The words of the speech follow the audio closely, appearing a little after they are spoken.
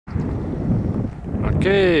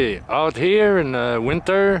Okay, out here in the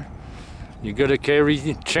winter, you gotta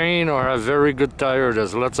carry chain or a very good tire.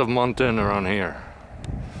 There's lots of mountain around here.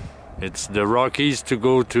 It's the Rockies to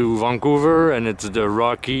go to Vancouver, and it's the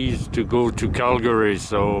Rockies to go to Calgary.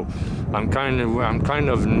 So I'm kind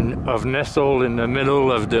of nestled in the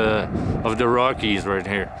middle of the Rockies right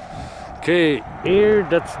here. Okay, here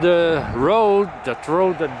that's the road, that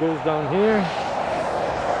goes down here,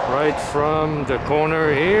 right from the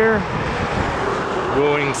corner here,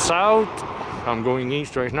 going south. I'm going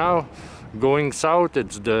east right now. Going south,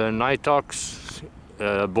 it's the Nitox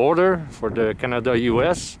border for the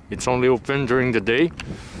Canada-US. It's only open during the day.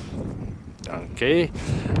 Okay,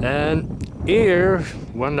 and here,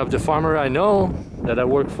 one of the farmer I know that I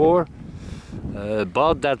work for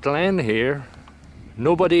bought that land here.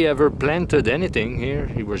 Nobody ever planted anything here.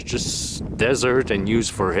 It was just desert and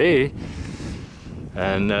used for hay.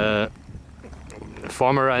 And the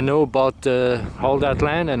farmer I know bought all that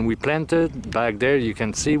land, and we planted. Back there you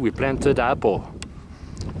can see we planted apple.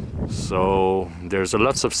 So there's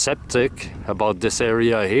lots of septic about this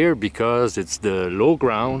area here because it's the low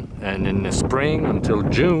ground, and in the spring until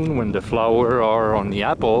June, when the flower are on the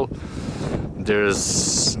apple,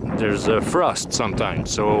 there's a frost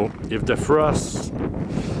sometimes. So if the frost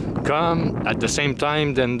come at the same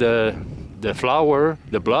time then the flower,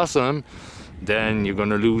 the blossom, then you're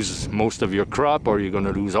gonna lose most of your crop, or you're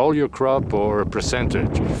gonna lose all your crop or a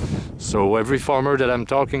percentage. So every farmer that I'm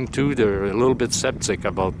talking to, they're a little bit skeptic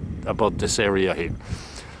about this area here.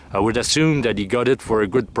 I would assume that he got it for a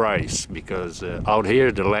good price because out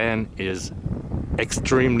here the land is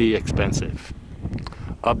extremely expensive.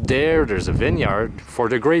 Up there there's a vineyard. For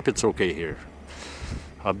the grape it's okay here.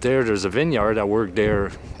 Up there there's a vineyard. I worked there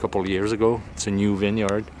a couple of years ago. It's a new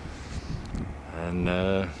vineyard.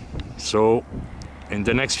 And so in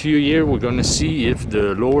the next few years we're going to see if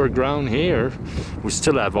the lower ground here, we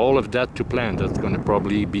still have all of that to plant. That's going to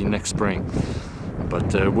probably be next spring.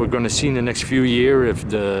 But we're going to see in the next few years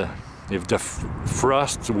if the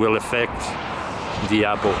frost will affect the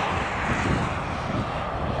apple.